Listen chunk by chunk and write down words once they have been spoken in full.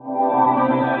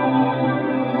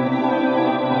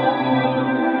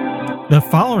The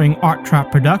following Art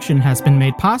Trap production has been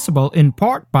made possible in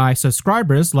part by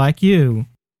subscribers like you.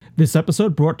 This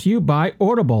episode brought to you by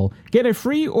Audible. Get a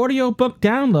free audiobook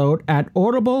download at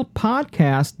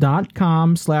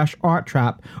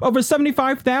audiblepodcast.com/arttrap. Over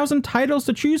 75,000 titles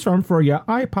to choose from for your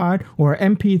iPod or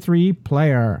MP3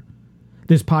 player.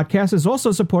 This podcast is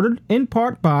also supported in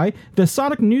part by the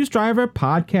Sonic Newsdriver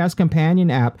podcast companion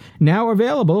app, now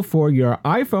available for your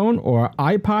iPhone or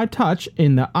iPod Touch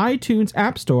in the iTunes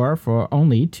App Store for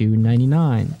only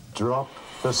 $2.99. Drop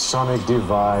the sonic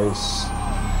device.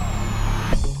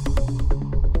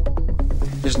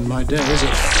 Isn't my day, is it?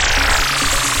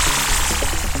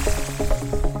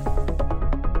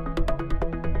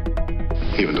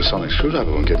 Even the sonic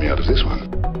screwdriver won't get me out of this one.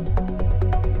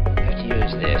 How to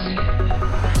use this?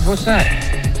 What's that?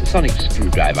 It's a sonic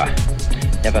screwdriver.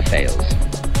 Never fails.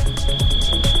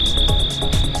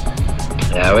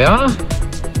 There we are.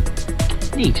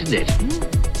 Neat, isn't it?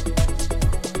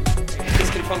 This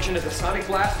can function as a sonic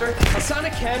blaster, a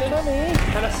sonic cannon,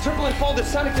 and a triple enfolded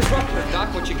sonic disruptor.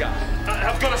 Doc, what you got?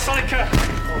 I've got a sonic...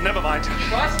 Oh, never mind.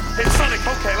 What? It's sonic.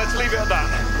 Okay, let's leave it at that.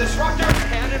 Disruptor,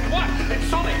 cannon, what? It's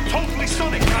sonic. Totally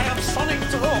sonic. I am sonic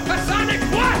to hook. A sonic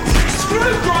what?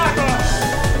 Screwdriver!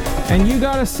 And you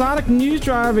got a Sonic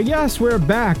Newsdriver. Yes, we're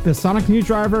back. The Sonic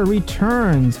Newsdriver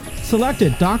returns.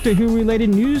 Selected Doctor Who-related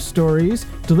news stories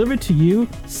delivered to you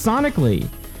sonically.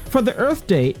 For the Earth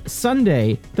date,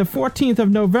 Sunday, the 14th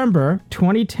of November,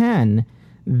 2010.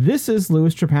 This is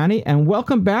Louis Trapani, and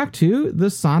welcome back to the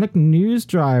Sonic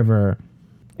Newsdriver.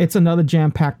 It's another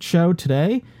jam-packed show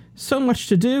today. So much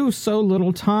to do, so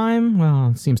little time. Well,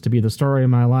 it seems to be the story of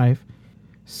my life.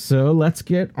 So let's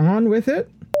get on with it.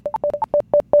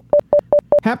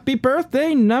 Happy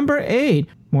birthday, number 8.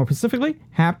 More specifically,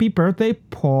 happy birthday,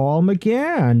 Paul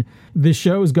McGann. This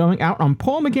show is going out on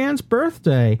Paul McGann's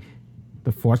birthday,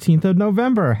 the 14th of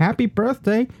November. Happy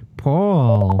birthday,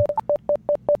 Paul.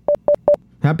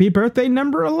 Happy birthday,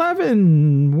 number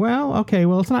 11. Well,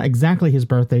 it's not exactly his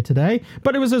birthday today,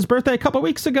 but it was his birthday a couple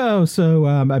weeks ago, so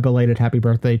a belated happy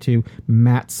birthday to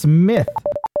Matt Smith.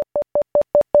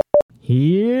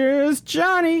 Here's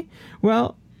Johnny.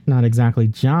 Well, not exactly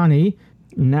Johnny.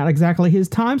 Not exactly his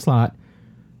time slot.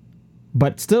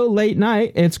 But still late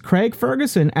night, it's Craig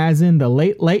Ferguson, as in the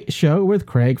Late Late Show with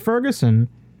Craig Ferguson.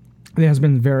 There has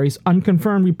been various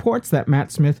unconfirmed reports that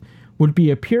Matt Smith would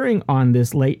be appearing on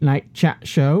this late night chat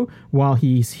show while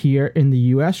he's here in the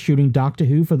US shooting Doctor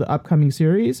Who for the upcoming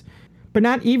series. But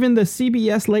not even the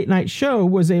CBS Late Night Show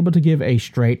was able to give a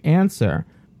straight answer.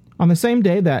 On the same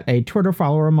day that a Twitter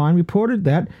follower of mine reported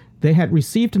that they had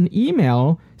received an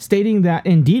email stating that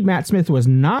indeed Matt Smith was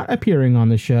not appearing on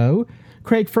the show,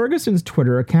 Craig Ferguson's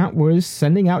Twitter account was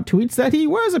sending out tweets that he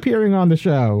was appearing on the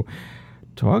show.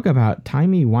 Talk about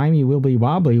timey-wimey,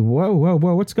 wibbly-wobbly. Whoa,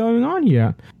 what's going on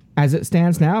here? As it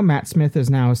stands now, Matt Smith is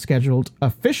now scheduled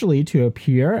officially to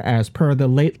appear, as per the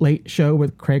Late Late Show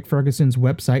with Craig Ferguson's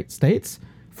website states,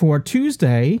 for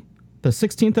Tuesday, the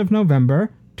 16th of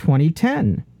November,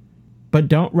 2010. But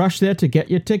don't rush there to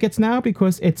get your tickets now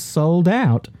because it's sold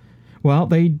out. Well,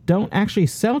 they don't actually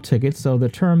sell tickets, so the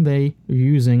term they're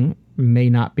using may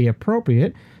not be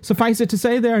appropriate. Suffice it to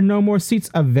say, there are no more seats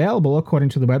available, according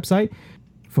to the website,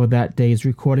 for that day's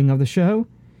recording of the show.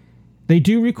 They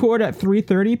do record at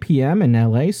 3:30 p.m. in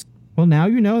LA. Well, now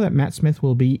you know that Matt Smith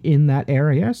will be in that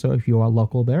area, so if you are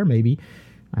local there, maybe,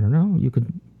 I don't know, you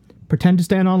could pretend to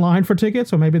stand online for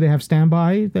tickets, or maybe they have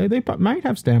standby. They might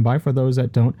have standby for those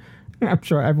that don't. I'm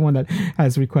sure everyone that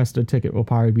has requested a ticket will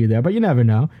probably be there, but you never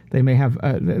know. They may have,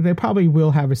 they probably will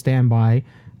have a standby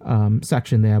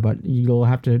section there, but you'll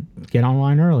have to get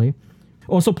online early.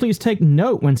 Also, please take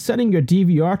note when setting your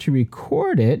DVR to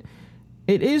record it.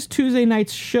 It is Tuesday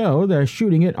night's show. They're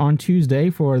shooting it on Tuesday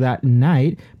for that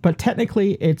night, but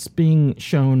technically it's being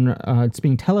shown, it's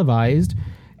being televised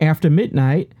after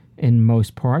midnight in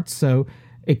most parts, so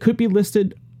it could be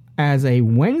listed as a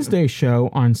Wednesday show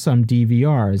on some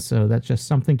DVRs, so that's just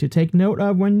something to take note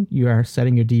of when you are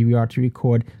setting your DVR to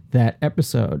record that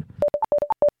episode.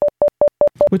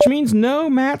 Which means no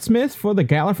Matt Smith for the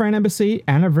Gallifreyan Embassy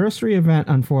anniversary event,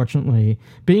 unfortunately.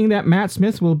 Being that Matt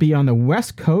Smith will be on the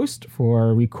West Coast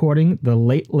for recording the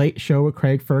Late Late Show with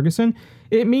Craig Ferguson,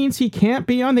 it means he can't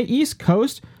be on the East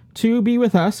Coast to be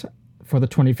with us for the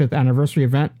 25th anniversary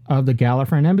event of the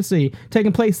Gallifreyan Embassy,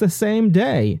 taking place the same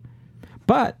day.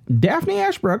 But Daphne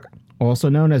Ashbrook, also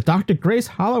known as Dr. Grace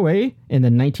Holloway in the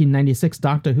 1996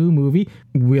 Doctor Who movie,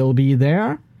 will be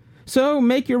there. So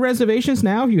make your reservations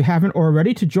now if you haven't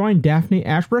already to join Daphne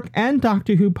Ashbrook and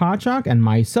Doctor Who Podshock and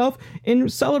myself in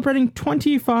celebrating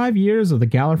 25 years of the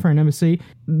Gallifreyan Embassy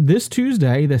this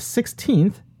Tuesday, the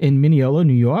 16th, in Mineola,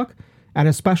 New York. at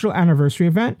a special anniversary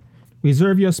event.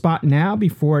 Reserve your spot now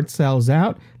before it sells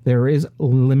out. There is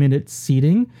limited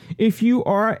seating. If you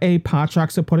are a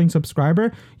Podshock supporting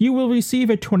subscriber, you will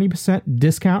receive a 20%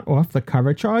 discount off the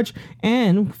cover charge.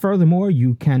 And furthermore,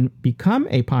 you can become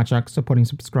a Podshock supporting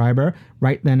subscriber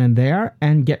right then and there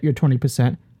and get your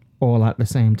 20% all at the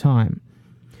same time.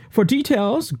 For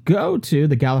details, go to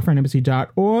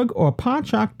thegallifreyanembassy.org or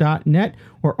podshock.net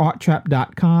or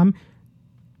arttrap.com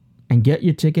and get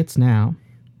your tickets now.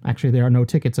 Actually, there are no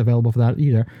tickets available for that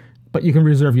either, but you can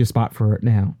reserve your spot for it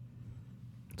now.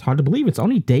 It's hard to believe it's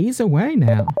only days away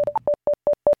now.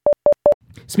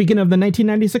 Speaking of the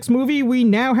 1996 movie, we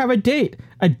now have a date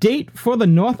for the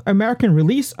North American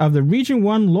release of the Region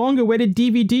 1 long-awaited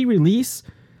DVD release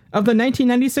of the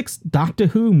 1996 Doctor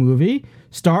Who movie,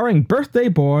 starring birthday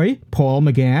boy Paul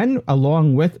McGann,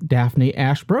 along with Daphne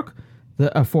Ashbrook,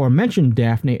 the aforementioned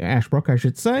Daphne Ashbrook, I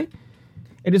should say.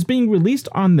 It is being released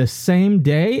on the same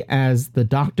day as the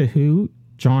Doctor Who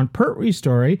John Pertwee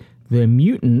story, The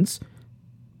Mutants,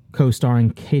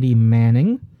 co-starring Katie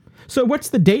Manning. So what's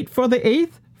the date for the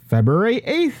 8th? February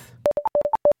 8th.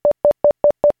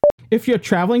 If you're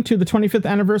traveling to the 25th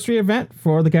anniversary event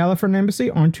for the Gallifreyan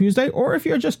Embassy on Tuesday, or if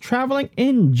you're just traveling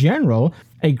in general,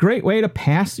 a great way to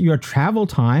pass your travel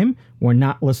time when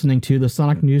not listening to the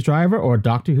Sonic Newsdriver or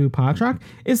Doctor Who Podshock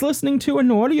is listening to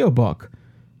an audiobook.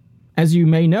 As you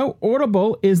may know,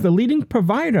 Audible is the leading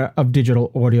provider of digital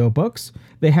audiobooks.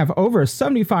 They have over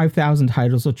 75,000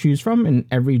 titles to choose from in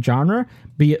every genre,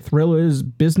 be it thrillers,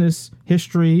 business,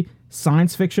 history,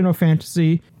 science fiction or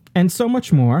fantasy, and so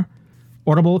much more.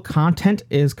 Audible content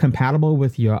is compatible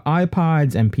with your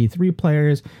iPods, MP3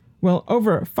 players, well,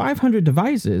 over 500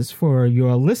 devices for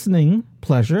your listening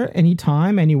pleasure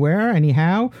anytime, anywhere,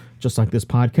 anyhow, just like this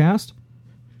podcast.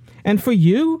 And for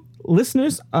you,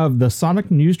 listeners of the Sonic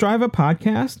Newsdriver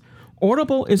podcast,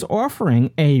 Audible is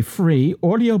offering a free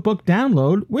audiobook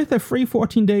download with a free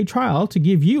 14-day trial to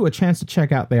give you a chance to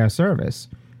check out their service.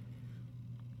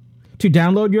 To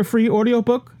download your free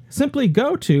audiobook, simply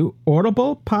go to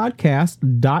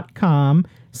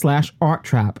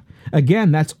audiblepodcast.com/arttrap.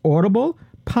 Again, that's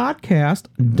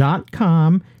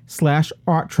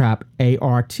audiblepodcast.com/arttrap,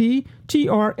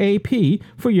 ARTTRAP,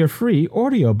 for your free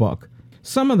audiobook.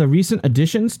 Some of the recent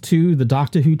additions to the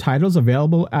Doctor Who titles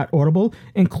available at Audible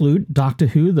include Doctor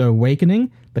Who The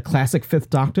Awakening, the classic 5th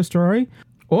Doctor story,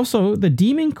 also the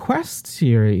Demon Quest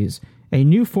series, a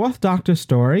new 4th Doctor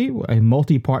story, a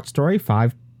multi-part story,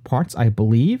 5 parts I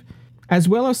believe, as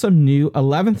well as some new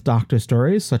 11th Doctor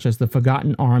stories such as The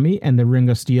Forgotten Army and The Ring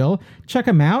of Steel. Check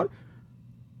them out.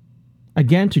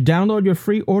 Again, to download your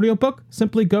free audiobook,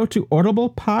 simply go to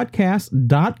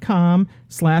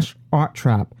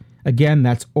audiblepodcast.com/arttrap. Again,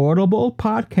 that's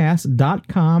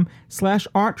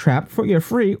audiblepodcast.com/arttrap for your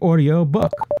free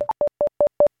audiobook.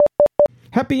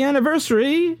 Happy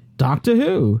anniversary, Doctor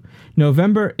Who!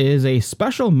 November is a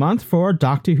special month for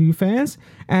Doctor Who fans,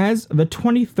 as the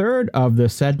 23rd of the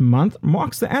said month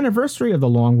marks the anniversary of the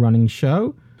long-running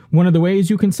show. One of the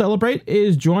ways you can celebrate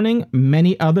is joining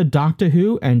many other Doctor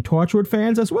Who and Torchwood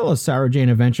fans, as well as Sarah Jane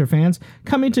Adventure fans,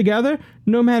 coming together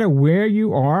no matter where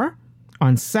you are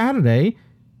on Saturday,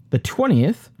 the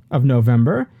 20th of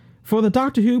November, for the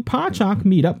Doctor Who Podshock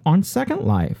meetup on Second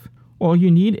Life. All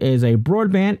you need is a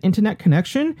broadband internet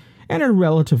connection and a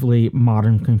relatively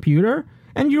modern computer,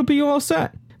 and you'll be all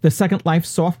set. The Second Life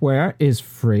software is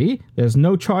free. There's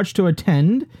no charge to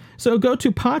attend, so go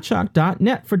to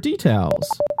podshock.net for details.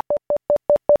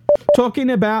 Talking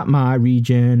about my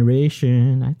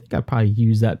regeneration, I think I probably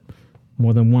used that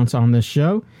more than once on this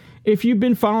show. If you've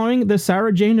been following the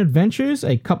Sarah Jane Adventures,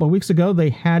 a couple of weeks ago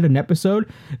they had an episode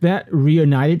that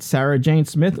reunited Sarah Jane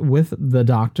Smith with the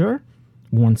Doctor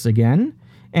once again.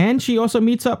 And she also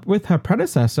meets up with her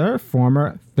predecessor,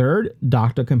 former 3rd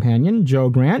Doctor companion, Jo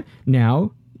Grant,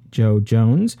 now Jo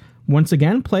Jones, once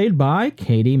again played by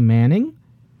Katie Manning.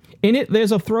 In it,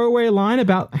 there's a throwaway line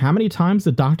about how many times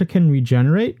the Doctor can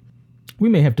regenerate. We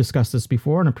may have discussed this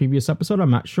before in a previous episode, I'm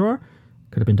not sure.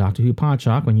 Could have been Doctor Who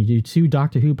Podshock. When you do 2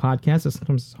 Doctor Who podcasts, it's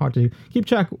sometimes hard to keep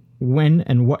track when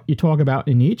and what you talk about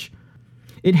in each.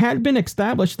 It had been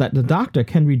established that the Doctor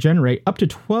can regenerate up to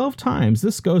 12 times.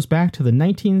 This goes back to the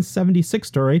 1976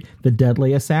 story, The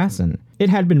Deadly Assassin. It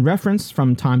had been referenced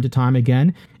from time to time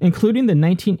again, including the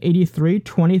 1983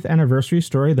 20th anniversary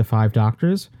story, The 5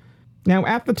 Doctors. Now,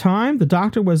 at the time, the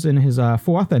Doctor was in his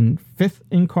 4th and 5th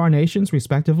incarnations,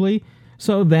 respectively.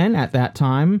 So then, at that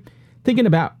time, thinking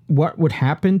about what would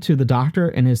happen to the Doctor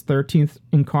in his 13th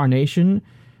incarnation,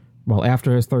 well,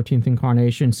 after his 13th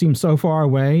incarnation, seemed so far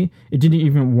away, it didn't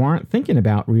even warrant thinking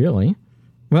about, really.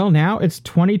 Well, now it's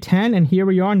 2010, and here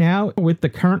we are now with the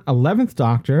current 11th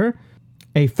Doctor.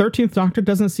 A 13th Doctor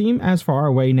doesn't seem as far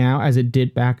away now as it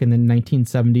did back in the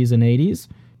 1970s and 80s.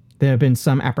 There have been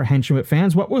some apprehension with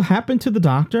fans. What will happen to the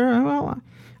Doctor? Well,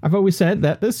 I've always said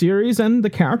that the series and the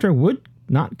character would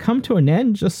not come to an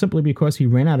end just simply because he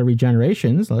ran out of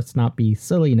regenerations. Let's not be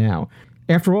silly now.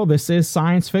 After all, this is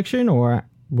science fiction, or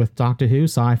with Doctor Who,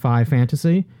 sci-fi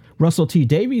fantasy. Russell T.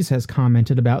 Davies has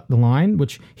commented about the line,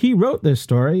 which he wrote this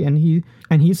story, and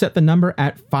he set the number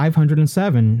at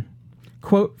 507.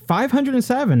 Quote,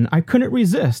 507, I couldn't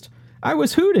resist. I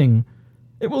was hooting.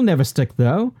 It will never stick,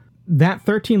 though. That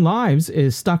 13 lives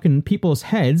is stuck in people's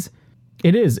heads.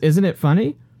 It is, isn't it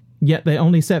funny? Yet they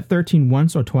only set 13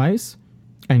 once or twice.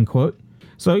 End quote.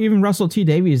 So even Russell T.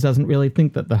 Davies doesn't really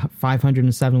think that the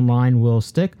 507 line will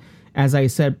stick. As I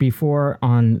said before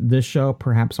on this show,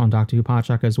 perhaps on Doctor Who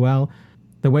Podshock as well,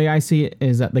 the way I see it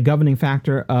is that the governing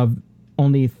factor of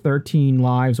only 13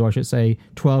 lives, or I should say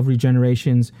 12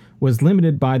 regenerations, was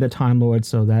limited by the Time Lords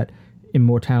so that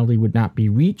immortality would not be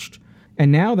reached. And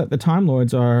now that the Time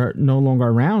Lords are no longer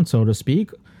around, so to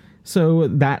speak, so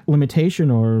that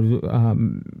limitation or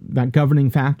that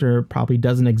governing factor probably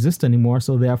doesn't exist anymore.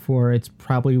 So therefore, it's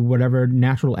probably whatever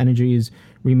natural energy is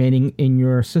remaining in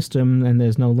your system, and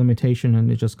there's no limitation,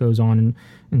 and it just goes on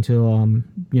until,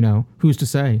 who's to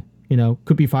say?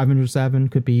 Could be 507,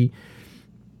 could be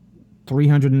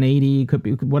 380, could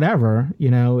be whatever.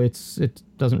 It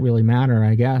doesn't really matter,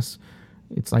 I guess.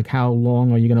 It's like, how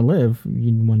long are you going to live?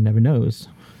 One never knows.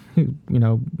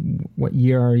 What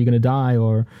year are you going to die?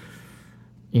 Or,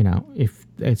 if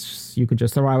it's, you could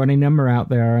just throw out any number out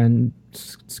there and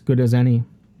it's good as any.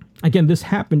 Again, this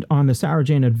happened on the Sarah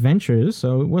Jane Adventures,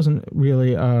 so it wasn't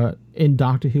really in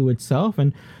Doctor Who itself.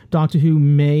 And Doctor Who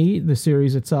the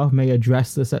series itself may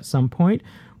address this at some point,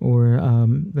 or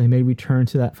they may return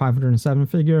to that 507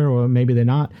 figure, or maybe they're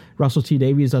not. Russell T.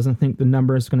 Davies doesn't think the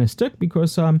number is going to stick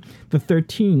because the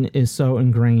 13 is so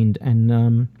ingrained, and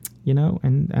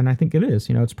and I think it is.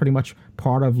 It's pretty much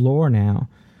part of lore now.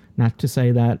 Not to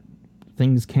say that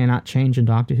things cannot change in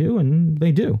Doctor Who, and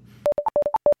they do.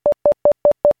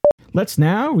 Let's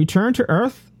now return to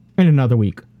Earth in another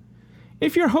week.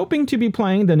 If you're hoping to be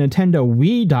playing the Nintendo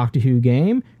Wii Doctor Who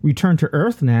game, Return to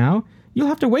Earth now, you'll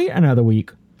have to wait another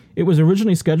week. It was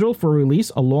originally scheduled for release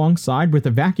alongside with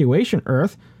Evacuation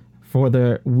Earth for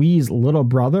the Wii's little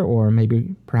brother, or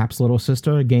maybe perhaps little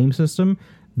sister, game system,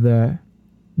 the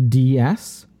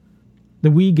DS. The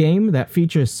Wii game that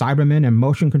features Cybermen and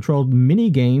motion-controlled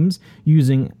mini-games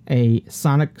using a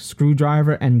sonic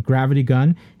screwdriver and gravity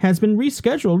gun has been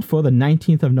rescheduled for the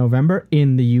 19th of November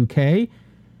in the UK.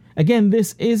 Again,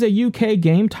 this is a UK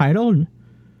game title.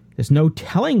 There's no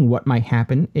telling what might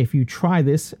happen if you try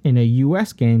this in a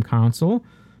US game console.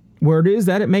 Word is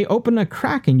that it may open a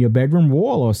crack in your bedroom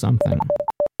wall or something.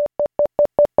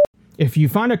 If you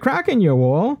find a crack in your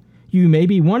wall, you may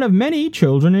be one of many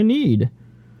children in need.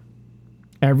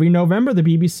 Every November, the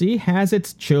BBC has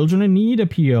its Children in Need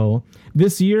appeal.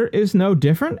 This year is no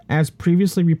different. As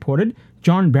previously reported,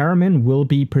 John Barrowman will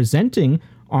be presenting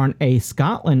on a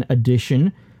Scotland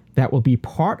edition that will be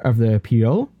part of the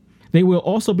appeal. They will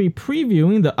also be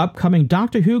previewing the upcoming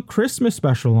Doctor Who Christmas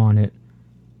special on it.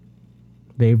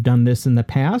 They've done this in the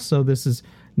past, so this is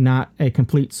not a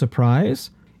complete surprise.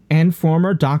 And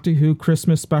former Doctor Who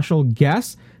Christmas special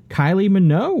guest Kylie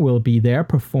Minogue will be there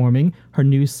performing her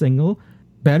new single,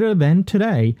 Better Than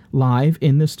Today, live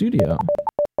in the studio.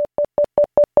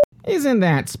 Isn't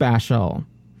that special?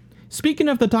 Speaking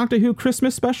of the Doctor Who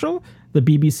Christmas special, the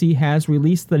BBC has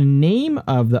released the name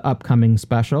of the upcoming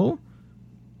special.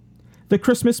 The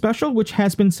Christmas special, which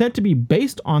has been said to be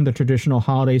based on the traditional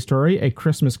holiday story, A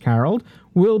Christmas Carol,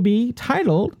 will be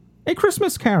titled A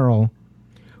Christmas Carol.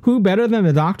 Who better than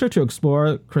the Doctor to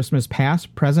explore Christmas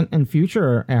past, present, and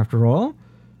future, after all?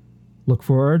 Look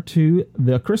forward to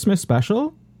the Christmas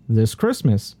special this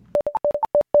Christmas.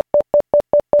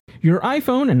 Your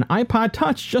iPhone and iPod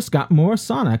Touch just got more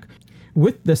Sonic,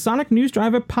 with the Sonic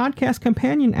Newsdriver Podcast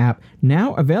Companion app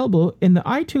now available in the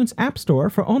iTunes App Store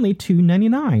for only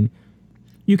 $2.99.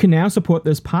 You can now support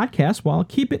this podcast while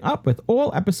keeping up with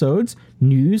all episodes,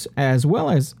 news, as well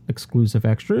as exclusive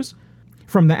extras.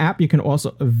 From the app, you can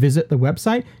also visit the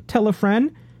website, tell a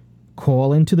friend,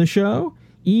 call into the show,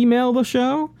 email the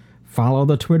show, follow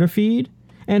the Twitter feed,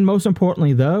 and most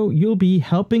importantly, though, you'll be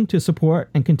helping to support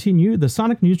and continue the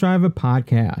Sonic Newsdriver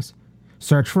podcast.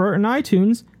 Search for it in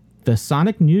iTunes, the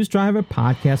Sonic Newsdriver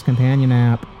Podcast Companion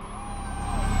app.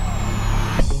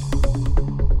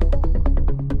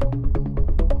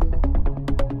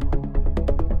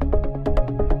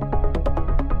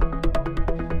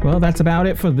 Well, that's about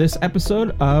it for this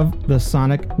episode of the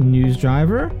Sonic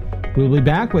Newsdriver. We'll be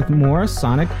back with more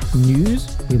Sonic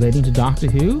news relating to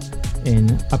Doctor Who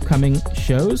in upcoming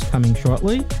shows coming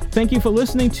shortly. Thank you for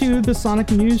listening to the Sonic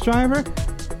Newsdriver.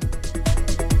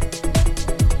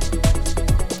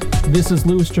 This is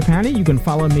Louis Trapani. You can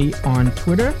follow me on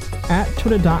Twitter at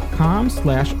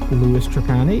twitter.com/Louis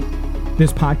Trapani.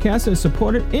 This podcast is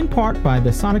supported in part by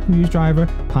the Sonic Newsdriver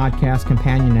Podcast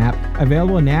Companion app,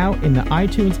 available now in the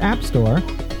iTunes App Store.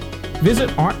 Visit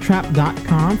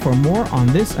arttrap.com for more on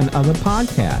this and other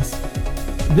podcasts.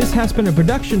 This has been a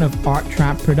production of Art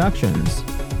Trap Productions.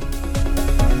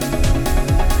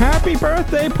 Happy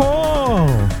birthday,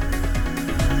 Paul!